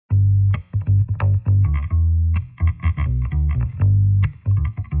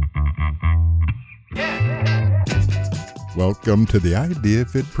Welcome to the Idea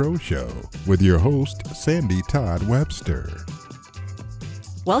Fit Pro Show with your host, Sandy Todd Webster.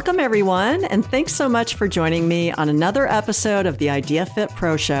 Welcome, everyone, and thanks so much for joining me on another episode of the Idea Fit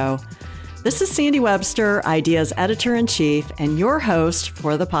Pro Show. This is Sandy Webster, Idea's Editor-in-Chief, and your host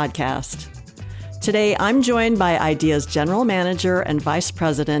for the podcast. Today, I'm joined by Idea's General Manager and Vice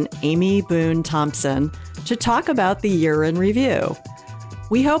President, Amy Boone Thompson, to talk about the year in review.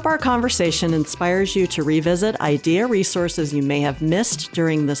 We hope our conversation inspires you to revisit Idea resources you may have missed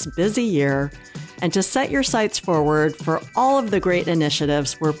during this busy year and to set your sights forward for all of the great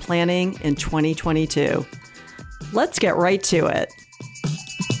initiatives we're planning in 2022. Let's get right to it.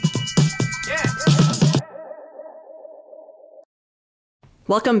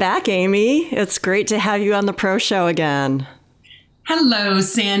 Welcome back, Amy. It's great to have you on the Pro Show again. Hello,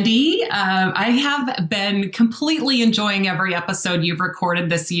 Sandy. I have been completely enjoying every episode you've recorded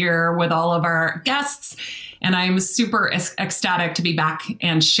this year with all of our guests, and I'm super ecstatic to be back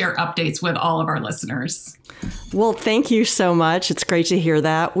and share updates with all of our listeners. Well, thank you so much. It's great to hear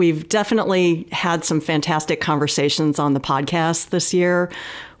that. We've definitely had some fantastic conversations on the podcast this year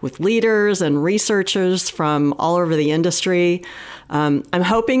with leaders and researchers from all over the industry. I'm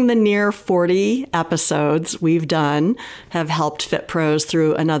hoping the near 40 episodes we've done have helped Fit Pros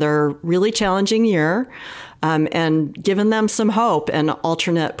through another really challenging year and given them some hope and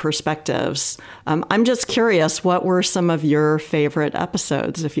alternate perspectives. I'm just curious, what were some of your favorite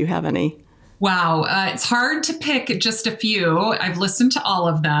episodes, if you have any? Wow. It's hard to pick just a few. I've listened to all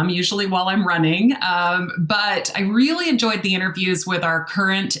of them, usually while I'm running. But I really enjoyed the interviews with our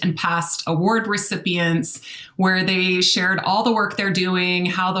current and past award recipients, where they shared all the work they're doing,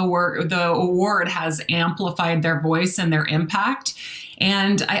 how the award has amplified their voice and their impact.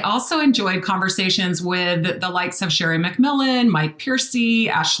 And I also enjoyed conversations with the likes of Sherry McMillan, Mike Piercy,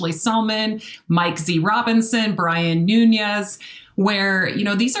 Ashley Selman, Mike Z. Robinson, Brian Nunez, where,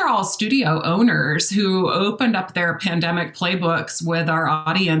 these are all studio owners who opened up their pandemic playbooks with our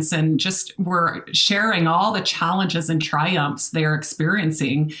audience and just were sharing all the challenges and triumphs they're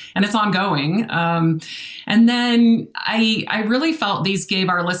experiencing. And it's ongoing. And then I really felt these gave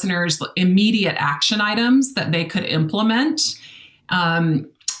our listeners immediate action items that they could implement. And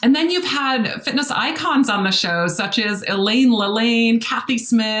then you've had fitness icons on the show, such as Elaine Lillane, Kathy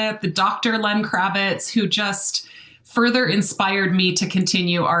Smith, Dr. Len Kravitz, who just further inspired me to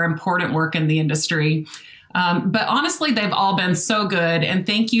continue our important work in the industry. But honestly, they've all been so good. And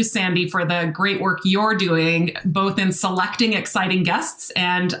thank you, Sandy, for the great work you're doing, both in selecting exciting guests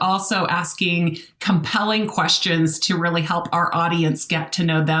and also asking compelling questions to really help our audience get to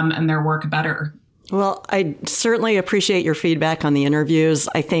know them and their work better. Well, I certainly appreciate your feedback on the interviews.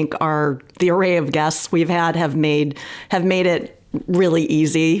 I think the array of guests we've had have made it really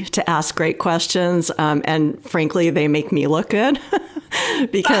easy to ask great questions. And frankly, they make me look good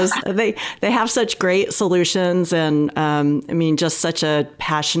because they have such great solutions. And just such a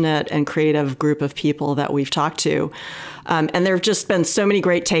passionate and creative group of people that we've talked to. And there have just been so many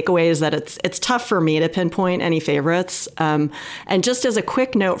great takeaways that it's tough for me to pinpoint any favorites. And just as a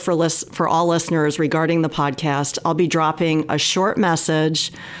quick note for all listeners regarding the podcast, I'll be dropping a short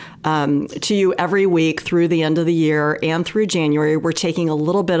message to you every week through the end of the year and through January. We're taking a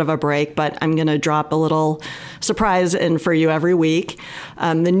little bit of a break, but I'm going to drop a little surprise in for you every week.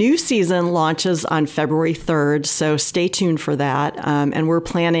 The new season launches on February 3rd, so stay tuned for that. And we're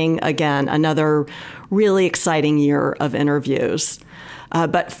planning, again, another really exciting year of interviews.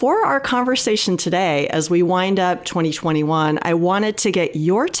 But for our conversation today, as we wind up 2021, I wanted to get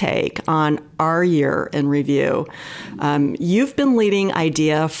your take on our year in review. You've been leading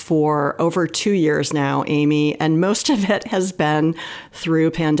IDEA for over 2 years now, Amy, and most of it has been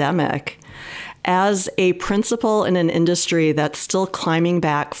through pandemic. As a principal in an industry that's still climbing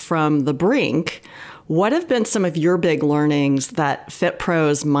back from the brink, what have been some of your big learnings that Fit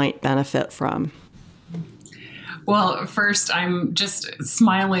Pros might benefit from? Well, first, I'm just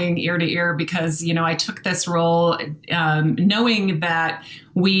smiling ear to ear because, I took this role knowing that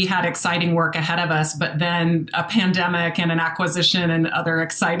we had exciting work ahead of us, but then a pandemic and an acquisition and other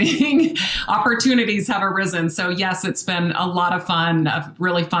exciting opportunities have arisen. So yes, it's been a lot of fun, a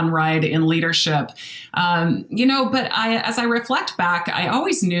really fun ride in leadership. But as I reflect back, I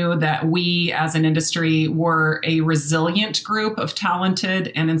always knew that we as an industry were a resilient group of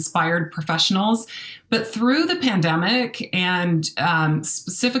talented and inspired professionals. But through the pandemic and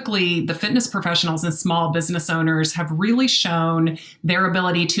specifically the fitness professionals and small business owners have really shown their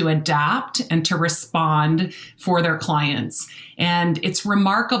ability to adapt and to respond for their clients. And it's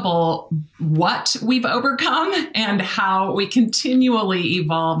remarkable what we've overcome and how we continually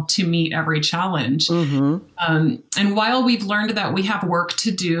evolve to meet every challenge. And while we've learned that we have work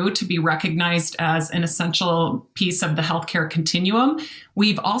to do to be recognized as an essential piece of the healthcare continuum,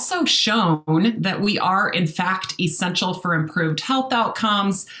 we've also shown that we are, in fact, essential for improved health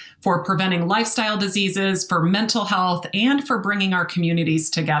outcomes, for preventing lifestyle diseases, for mental health, and for bringing our communities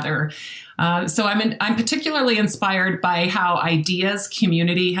together. So I'm particularly inspired by how IDEA's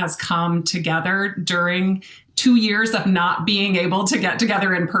community has come together during 2 years of not being able to get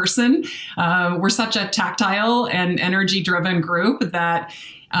together in person. We're such a tactile and energy-driven group that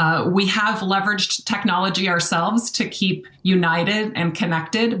we have leveraged technology ourselves to keep united and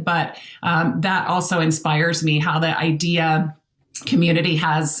connected, but that also inspires me how the IDEA community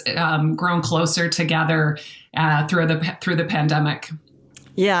has grown closer together through the pandemic.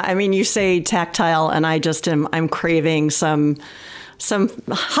 Yeah, I mean, you say tactile, and I'm craving some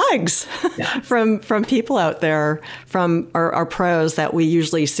hugs from people out there, from our pros that we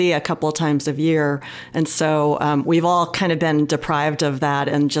usually see a couple of times a year. And so we've all kind of been deprived of that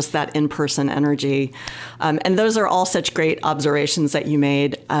and just that in-person energy. And those are all such great observations that you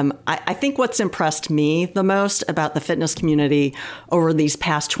made. I think what's impressed me the most about the fitness community over these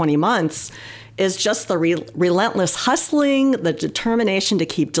past 20 months is just the relentless hustling, the determination to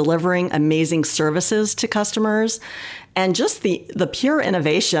keep delivering amazing services to customers, and just the pure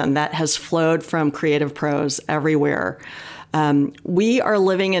innovation that has flowed from creative pros everywhere. We are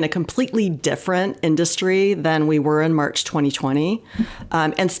living in a completely different industry than we were in March 2020.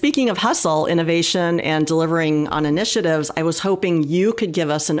 And speaking of hustle, innovation, and delivering on initiatives, I was hoping you could give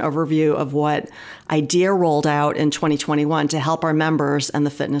us an overview of what IDEA rolled out in 2021 to help our members and the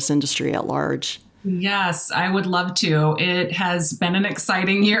fitness industry at large. Yes, I would love to. It has been an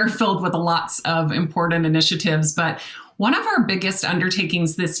exciting year filled with lots of important initiatives, but one of our biggest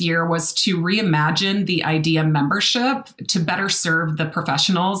undertakings this year was to reimagine the IDEA membership to better serve the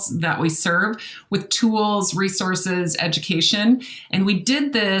professionals that we serve with tools, resources, education. And we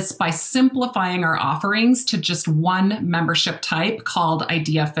did this by simplifying our offerings to just one membership type called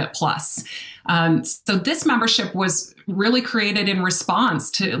IDEA Fit Plus. So this membership was really created in response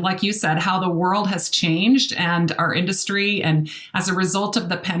to, like you said, how the world has changed and our industry. And as a result of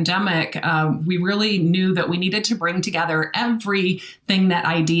the pandemic, we really knew that we needed to bring together everything that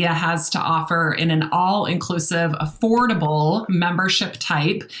IDEA has to offer in an all-inclusive, affordable membership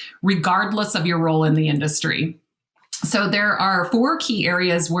type, regardless of your role in the industry. So there are 4 key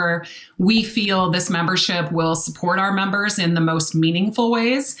areas where we feel this membership will support our members in the most meaningful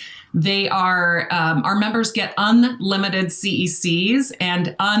ways. They are, our members get unlimited CECs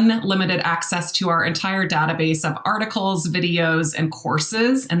and unlimited access to our entire database of articles, videos, and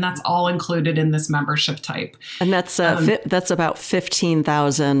courses. And that's all included in this membership type. And that's about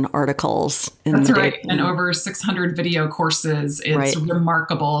 15,000 articles. That's right. And over 600 video courses. It's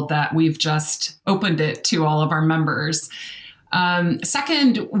remarkable that we've just opened it to all of our members.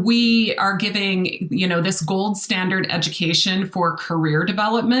 Second, we are giving, this gold standard education for career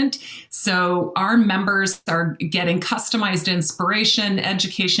development. So our members are getting customized inspiration,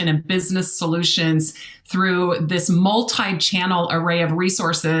 education, and business solutions through this multi-channel array of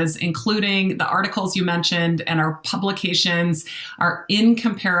resources, including the articles you mentioned and our publications, our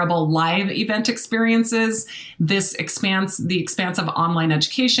incomparable live event experiences, the expansive online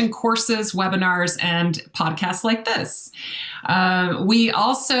education courses, webinars, and podcasts like this. We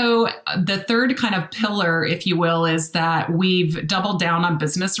also, the third kind of pillar, if you will, is that we've doubled down on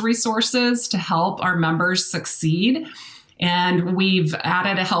business resources to help our members succeed. And we've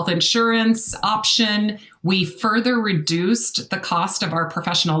added a health insurance option. We further reduced the cost of our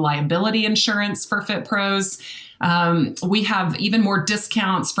professional liability insurance for Fit Pros. We have even more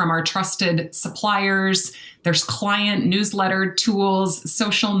discounts from our trusted suppliers. There's client newsletter tools,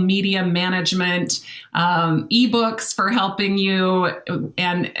 social media management, ebooks for helping you,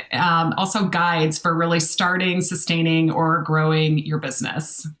 and also guides for really starting, sustaining, or growing your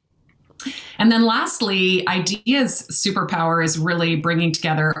business. And then lastly, IDEA's superpower is really bringing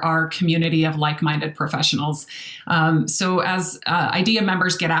together our community of like-minded professionals. So as IDEA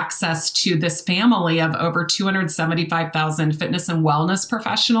members get access to this family of over 275,000 fitness and wellness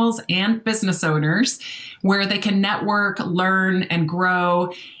professionals and business owners, where they can network, learn, and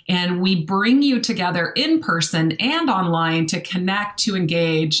grow. And we bring you together in person and online to connect, to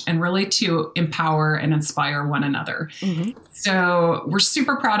engage, and really to empower and inspire one another. Mm-hmm. So we're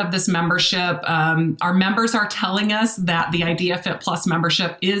super proud of this membership. Our members are telling us that the Idea Fit Plus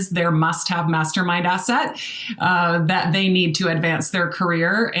membership is their must-have mastermind asset that they need to advance their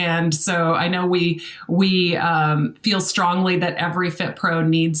career. And so I know we feel strongly that every Fit Pro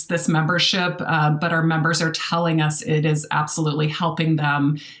needs this membership, but our members are telling us it is absolutely helping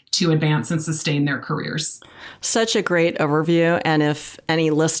them to advance and sustain their careers. Such a great overview. And if any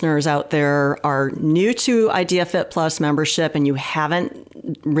listeners out there are new to Idea Fit Plus membership and you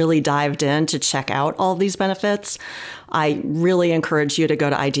haven't really dived in to check out all these benefits, I really encourage you to go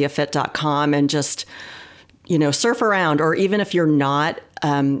to ideafit.com and just, surf around. Or even if you're not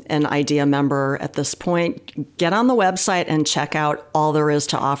an Idea member at this point, get on the website and check out all there is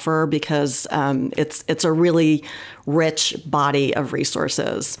to offer, because it's a really rich body of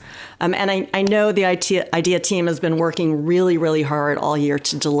resources. And I know the Idea team has been working really, really hard all year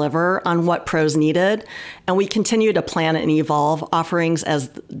to deliver on what pros needed. And we continue to plan and evolve offerings as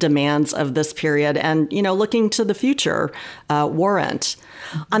demands of this period and, looking to the future warrant.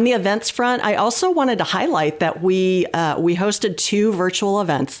 On the events front, I also wanted to highlight that we hosted 2 virtual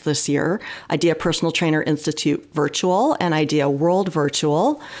events this year, Idea Personal Trainer Institute Virtual and Idea World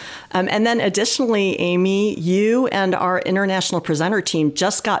Virtual. And then additionally, Amy, you and our international presenter team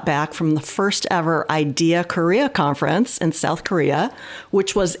just got back from the first ever Idea Korea conference in South Korea,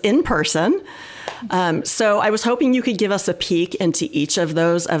 which was in person. So I was hoping you could give us a peek into each of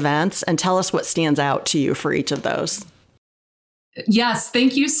those events and tell us what stands out to you for each of those. Yes,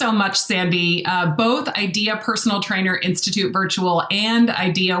 thank you so much, Sandy. Both Idea Personal Trainer Institute Virtual and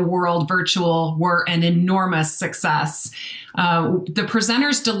Idea World Virtual were an enormous success. The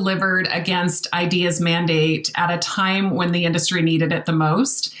presenters delivered against Idea's mandate at a time when the industry needed it the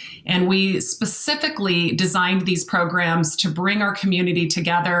most. And we specifically designed these programs to bring our community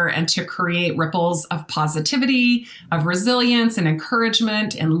together and to create ripples of positivity, of resilience and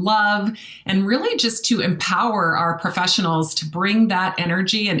encouragement and love, and really just to empower our professionals to bring that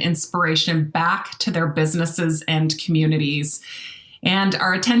energy and inspiration back to their businesses and communities. And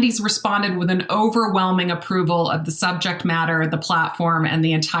our attendees responded with an overwhelming approval of the subject matter, the platform, and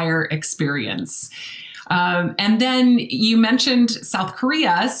the entire experience. And then you mentioned South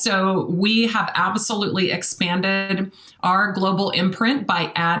Korea. So we have absolutely expanded our global imprint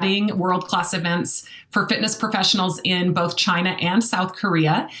by adding world-class events for fitness professionals in both China and South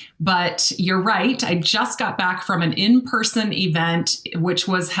Korea. But you're right, I just got back from an in-person event, which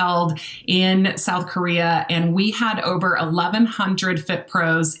was held in South Korea, and we had over 1,100 Fit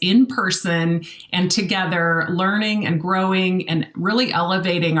Pros in person and together learning and growing and really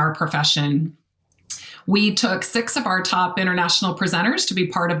elevating our profession. We took 6 of our top international presenters to be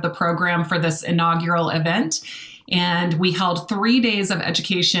part of the program for this inaugural event. And we held 3 days of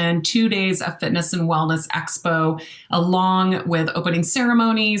education, 2 days of fitness and wellness expo, along with opening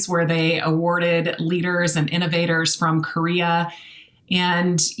ceremonies where they awarded leaders and innovators from Korea.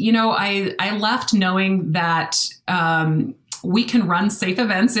 And, I left knowing that we can run safe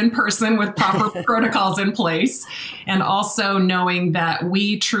events in person with proper protocols in place, and also knowing that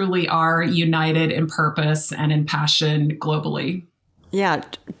we truly are united in purpose and in passion globally. Yeah,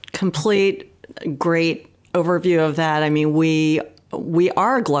 complete, great overview of that. I mean, we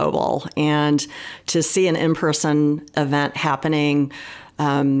are global, and to see an in-person event happening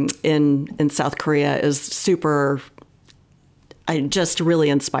in South Korea is just really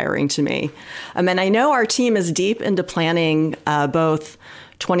inspiring to me. And I know our team is deep into planning both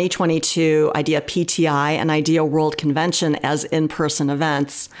 2022 Idea PTI and Idea World Convention as in-person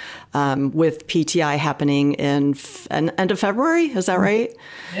events, with PTI happening in end of February. Is that right?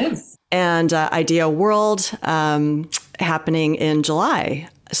 Yes. And Idea World happening in July.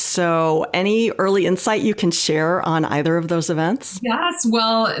 So any early insight you can share on either of those events? Yes.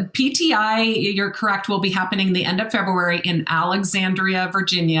 Well, PTI, you're correct, will be happening the end of February in Alexandria,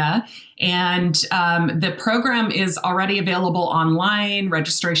 Virginia. And the program is already available online.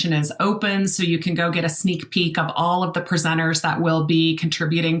 Registration is open, so you can go get a sneak peek of all of the presenters that will be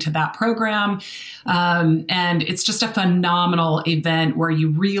contributing to that program. And it's just a phenomenal event where you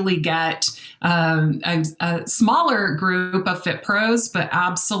really get a smaller group of Fit Pros, but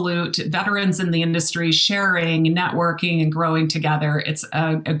absolute veterans in the industry sharing, networking, and growing together. It's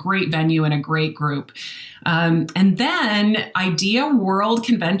a great venue and a great group. And then Idea World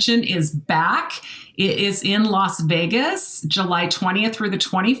Convention is back. It is in Las Vegas, July 20th through the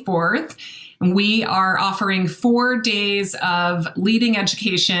 24th. We are offering 4 days of leading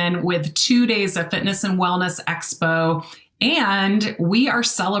education with 2 days of fitness and wellness expo. And we are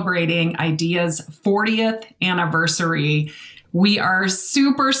celebrating Idea's 40th anniversary. We are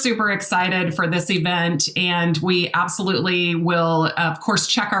super, super excited for this event, and we absolutely will, of course,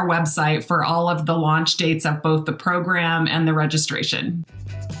 check our website for all of the launch dates of both the program and the registration.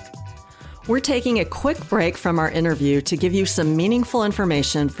 We're taking a quick break from our interview to give you some meaningful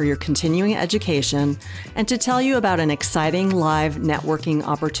information for your continuing education and to tell you about an exciting live networking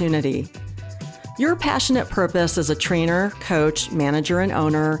opportunity. Your passionate purpose as a trainer, coach, manager, and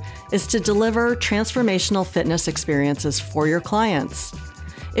owner is to deliver transformational fitness experiences for your clients.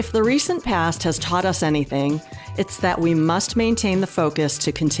 If the recent past has taught us anything, it's that we must maintain the focus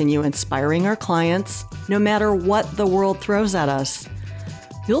to continue inspiring our clients, no matter what the world throws at us.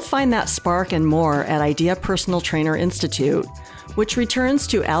 You'll find that spark and more at Idea Personal Trainer Institute, which returns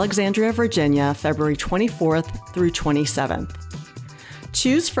to Alexandria, Virginia, February 24th through 27th.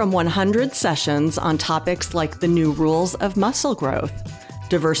 Choose from 100 sessions on topics like the new rules of muscle growth,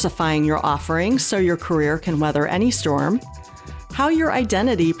 diversifying your offerings so your career can weather any storm, how your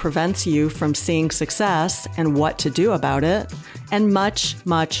identity prevents you from seeing success and what to do about it, and much,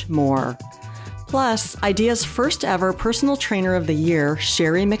 much more. Plus, Idea's first ever Personal Trainer of the Year,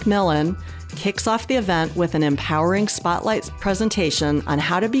 Sherry McMillan, kicks off the event with an empowering spotlight presentation on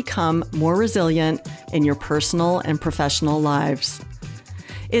how to become more resilient in your personal and professional lives.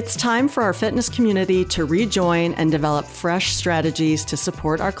 It's time for our fitness community to rejoin and develop fresh strategies to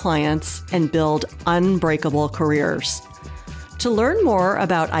support our clients and build unbreakable careers. To learn more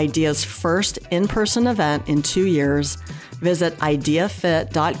about Idea's first in-person event in 2 years, visit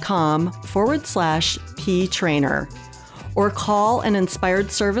ideafit.com/ptrainer or call an Inspired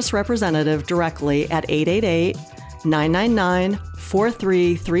Service representative directly at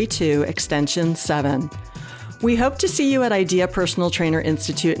 888-999-4332 extension 7. We hope to see you at Idea Personal Trainer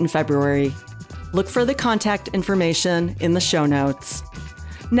Institute in February. Look for the contact information in the show notes.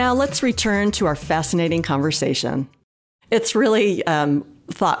 Now let's return to our fascinating conversation. It's really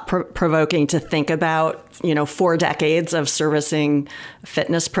thought-provoking to think about, 4 decades of servicing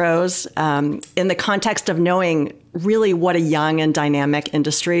fitness pros in the context of knowing really what a young and dynamic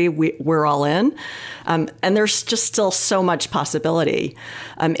industry we're all in. And there's just still so much possibility.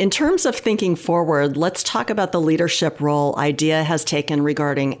 In terms of thinking forward, let's talk about the leadership role IDEA has taken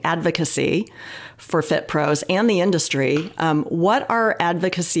regarding advocacy for fit pros and the industry. What are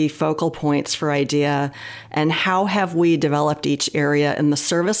advocacy focal points for IDEA, and how have we developed each area in the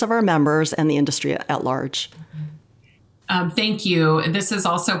service of our members and the industry at large? Thank you. This is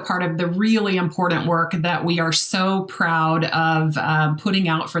also part of the really important work that we are so proud of putting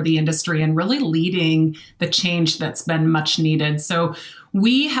out for the industry and really leading the change that's been much needed. So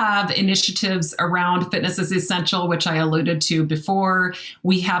we have initiatives around Fitness is Essential, which I alluded to before.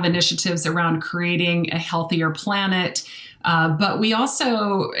 We have initiatives around creating a healthier planet. But we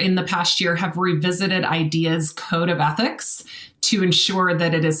also, in the past year, have revisited IDEA's Code of Ethics to ensure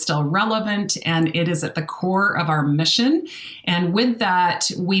that it is still relevant and it is at the core of our mission. And with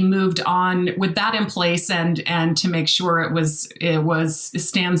that, we moved on with that in place and to make sure it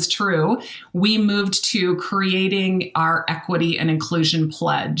stands true. We moved to creating our equity and inclusion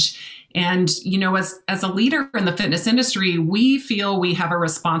pledge. And, as a leader in the fitness industry, we feel we have a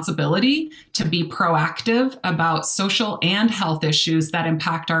responsibility to be proactive about social and health issues that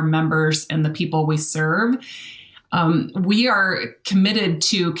impact our members and the people we serve. We are committed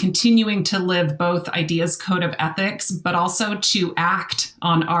to continuing to live both IDEA's Code of Ethics, but also to act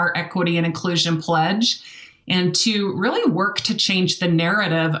on our equity and inclusion pledge and to really work to change the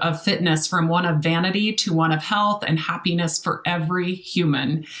narrative of fitness from one of vanity to one of health and happiness for every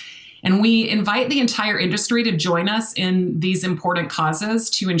human. And we invite the entire industry to join us in these important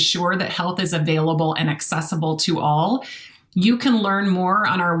causes to ensure that health is available and accessible to all. You can learn more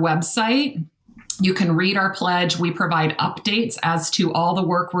on our website. You can read our pledge. We provide updates as to all the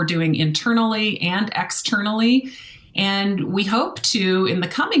work we're doing internally and externally. And we hope to, in the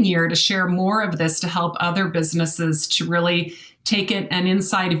coming year, to share more of this to help other businesses to really take an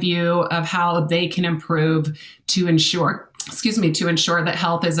inside view of how they can improve to ensure that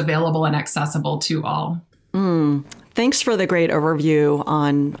health is available and accessible to all. Thanks for the great overview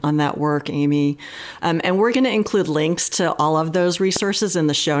on that work, Amy. And we're going to include links to all of those resources in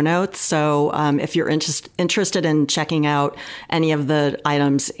the show notes. So if you're interested in checking out any of the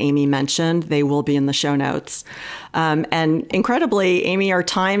items Amy mentioned, they will be in the show notes. And incredibly, Amy, our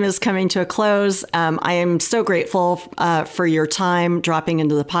time is coming to a close. I am so grateful for your time dropping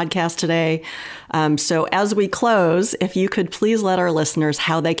into the podcast today. So as we close, if you could please let our listeners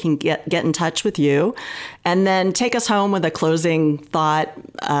how they can get in touch with you, and then take us home with a closing thought,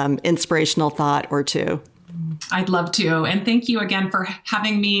 inspirational thought or two. I'd love to. And thank you again for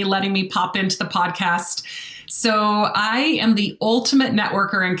letting me pop into the podcast. So I am the ultimate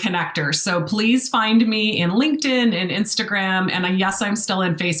networker and connector. So please find me in LinkedIn and Instagram. And yes, I'm still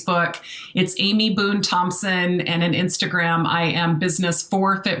in Facebook. It's Amy Boone Thompson. And in Instagram, I am Business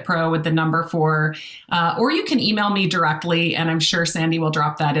 4 Fit Pro with the number 4. Or you can email me directly. And I'm sure Sandy will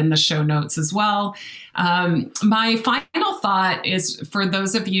drop that in the show notes as well. My final thought is for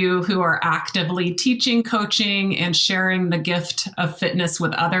those of you who are actively teaching, coaching, and sharing the gift of fitness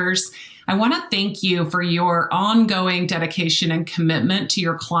with others. I want to thank you for your ongoing dedication and commitment to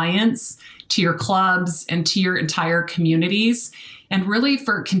your clients, to your clubs, and to your entire communities, and really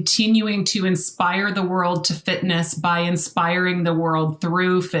for continuing to inspire the world to fitness by inspiring the world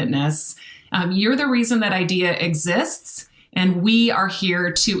through fitness. You're the reason that IDEA exists, and we are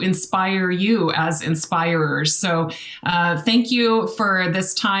here to inspire you as inspirers. So thank you for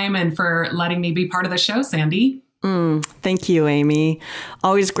this time and for letting me be part of the show, Sandy. Thank you, Amy.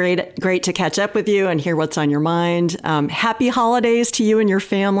 Always great to catch up with you and hear what's on your mind. Happy holidays to you and your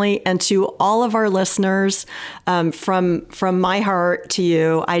family, and to all of our listeners. From my heart to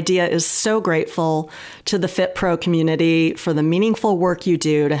you, IDEA is so grateful to the Fit Pro community for the meaningful work you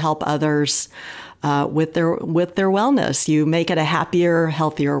do to help others with their wellness. You make it a happier,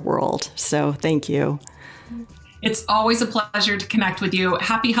 healthier world. So thank you. It's always a pleasure to connect with you.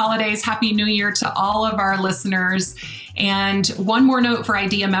 Happy holidays, Happy New Year to all of our listeners. And one more note for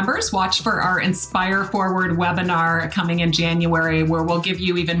IDEA members, watch for our Inspire Forward webinar coming in January, where we'll give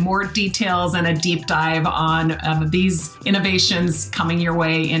you even more details and a deep dive on these innovations coming your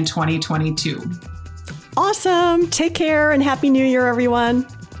way in 2022. Awesome. Take care and Happy New Year, everyone.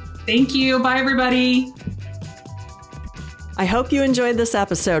 Thank you. Bye, everybody. I hope you enjoyed this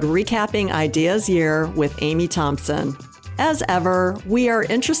episode recapping IDEA's year with Amy Thompson. As ever, we are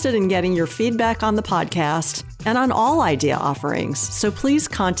interested in getting your feedback on the podcast and on all IDEA offerings, so please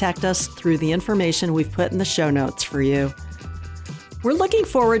contact us through the information we've put in the show notes for you. We're looking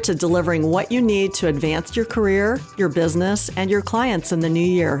forward to delivering what you need to advance your career, your business, and your clients in the new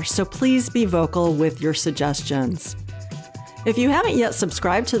year, so please be vocal with your suggestions. If you haven't yet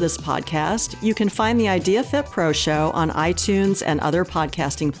subscribed to this podcast, you can find the IDEA Fit Pro Show on iTunes and other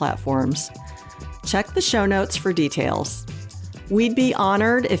podcasting platforms. Check the show notes for details. We'd be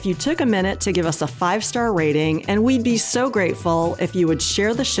honored if you took a minute to give us a 5-star rating, and we'd be so grateful if you would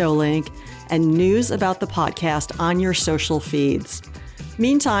share the show link and news about the podcast on your social feeds.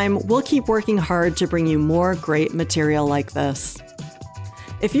 Meantime, we'll keep working hard to bring you more great material like this.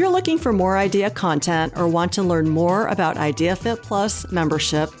 If you're looking for more IDEA content or want to learn more about IDEA Fit Plus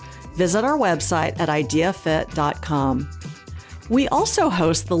membership, visit our website at ideafit.com. We also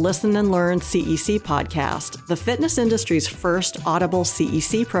host the Listen and Learn CEC podcast, the fitness industry's first audible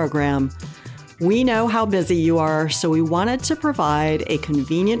CEC program. We know how busy you are, so we wanted to provide a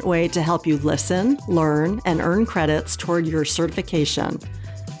convenient way to help you listen, learn, and earn credits toward your certification.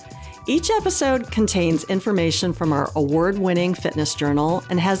 Each episode contains information from our award-winning fitness journal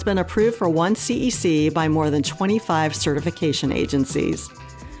and has been approved for 1 CEC by more than 25 certification agencies.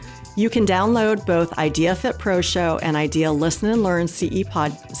 You can download both IDEA Fit Pro Show and IDEA Listen and Learn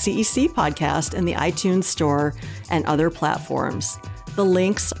CEC podcast in the iTunes Store and other platforms. The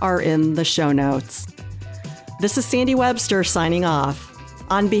links are in the show notes. This is Sandy Webster signing off.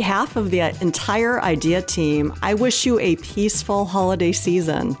 On behalf of the entire IDEA team, I wish you a peaceful holiday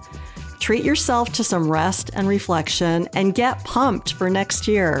season. Treat yourself to some rest and reflection and get pumped for next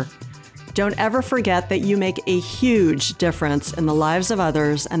year. Don't ever forget that you make a huge difference in the lives of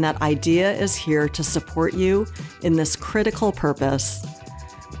others and that IDEA is here to support you in this critical purpose.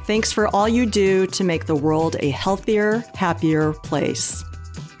 Thanks for all you do to make the world a healthier, happier place.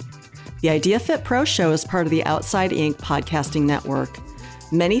 The IDEA Fit Pro Show is part of the Outside Inc. podcasting network.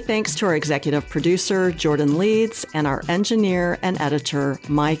 Many thanks to our executive producer, Jordan Leeds, and our engineer and editor,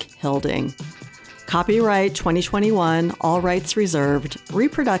 Mike Hilding. Copyright 2021, all rights reserved.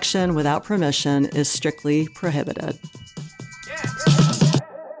 Reproduction without permission is strictly prohibited.